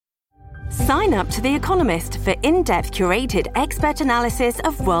Sign up to The Economist for in-depth curated expert analysis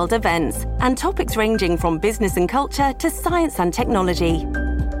of world events and topics ranging from business and culture to science and technology.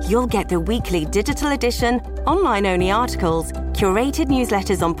 You'll get the weekly digital edition, online-only articles, curated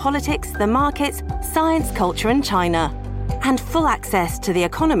newsletters on politics, the markets, science, culture and China, and full access to The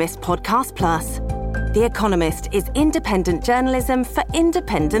Economist Podcast Plus. The Economist is independent journalism for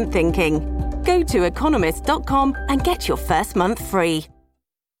independent thinking. Go to economist.com and get your first month free.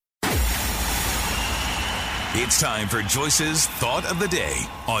 It's time for Joyce's Thought of the Day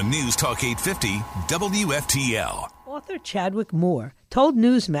on News Talk 850 WFTL. Author Chadwick Moore told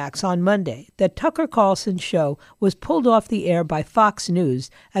Newsmax on Monday that Tucker Carlson's show was pulled off the air by Fox News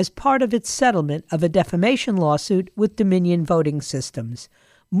as part of its settlement of a defamation lawsuit with Dominion Voting Systems.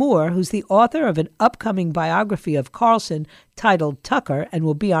 Moore, who's the author of an upcoming biography of Carlson titled Tucker and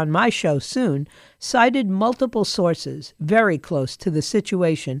will be on my show soon, cited multiple sources very close to the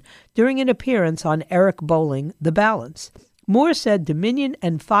situation during an appearance on Eric Bolling, The Balance. Moore said Dominion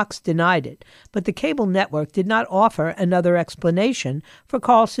and Fox denied it, but the cable network did not offer another explanation for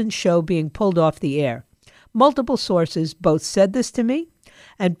Carlson's show being pulled off the air. Multiple sources both said this to me,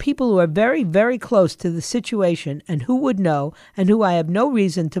 and people who are very, very close to the situation and who would know and who I have no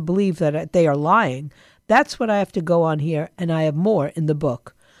reason to believe that they are lying. That's what I have to go on here, and I have more in the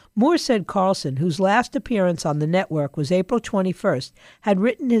book. Moore said Carlson, whose last appearance on the network was April 21st, had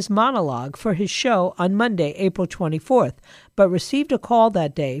written his monologue for his show on Monday, April 24th, but received a call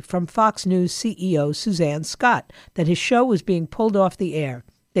that day from Fox News CEO Suzanne Scott that his show was being pulled off the air.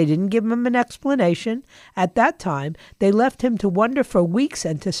 They didn't give him an explanation. At that time, they left him to wonder for weeks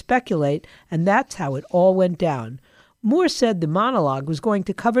and to speculate, and that's how it all went down. Moore said the monologue was going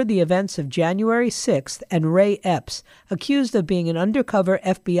to cover the events of January 6th and Ray Epps, accused of being an undercover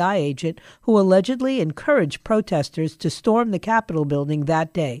FBI agent who allegedly encouraged protesters to storm the Capitol building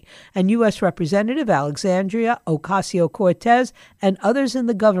that day, and U.S. Representative Alexandria Ocasio-Cortez and others in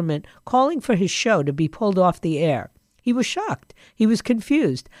the government calling for his show to be pulled off the air. He was shocked. He was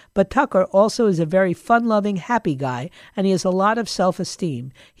confused. But Tucker also is a very fun-loving, happy guy, and he has a lot of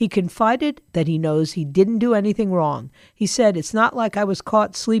self-esteem. He confided that he knows he didn't do anything wrong. He said, "It's not like I was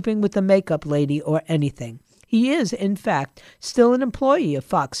caught sleeping with the makeup lady or anything." He is, in fact, still an employee of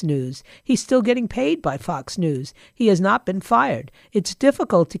Fox News. He's still getting paid by Fox News. He has not been fired. It's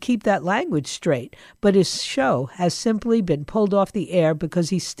difficult to keep that language straight, but his show has simply been pulled off the air because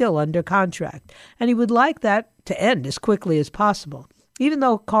he's still under contract, and he would like that to end as quickly as possible. Even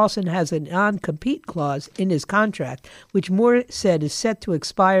though Carlson has a non-compete clause in his contract, which Moore said is set to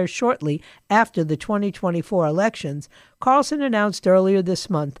expire shortly after the 2024 elections, Carlson announced earlier this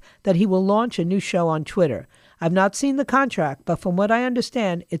month that he will launch a new show on Twitter. I've not seen the contract, but from what I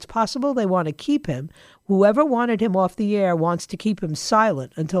understand, it's possible they want to keep him. Whoever wanted him off the air wants to keep him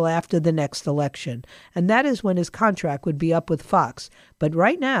silent until after the next election, and that is when his contract would be up with Fox. But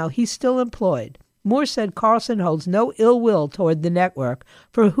right now, he's still employed. Moore said Carlson holds no ill will toward the network,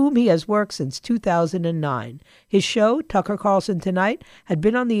 for whom he has worked since 2009. His show, Tucker Carlson Tonight, had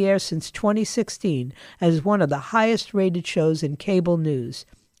been on the air since 2016 as one of the highest-rated shows in cable news.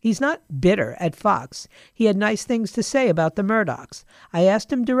 He's not bitter at Fox. He had nice things to say about the Murdochs. I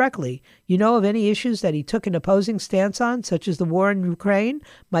asked him directly, you know of any issues that he took an opposing stance on, such as the war in Ukraine?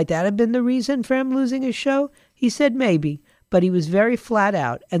 Might that have been the reason for him losing his show? He said maybe, but he was very flat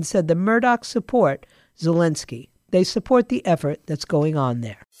out and said the Murdochs support Zelensky. They support the effort that's going on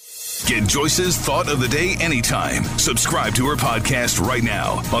there. Get Joyce's Thought of the Day anytime. Subscribe to her podcast right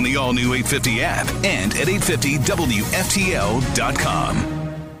now on the all-new 850 app and at 850WFTL.com.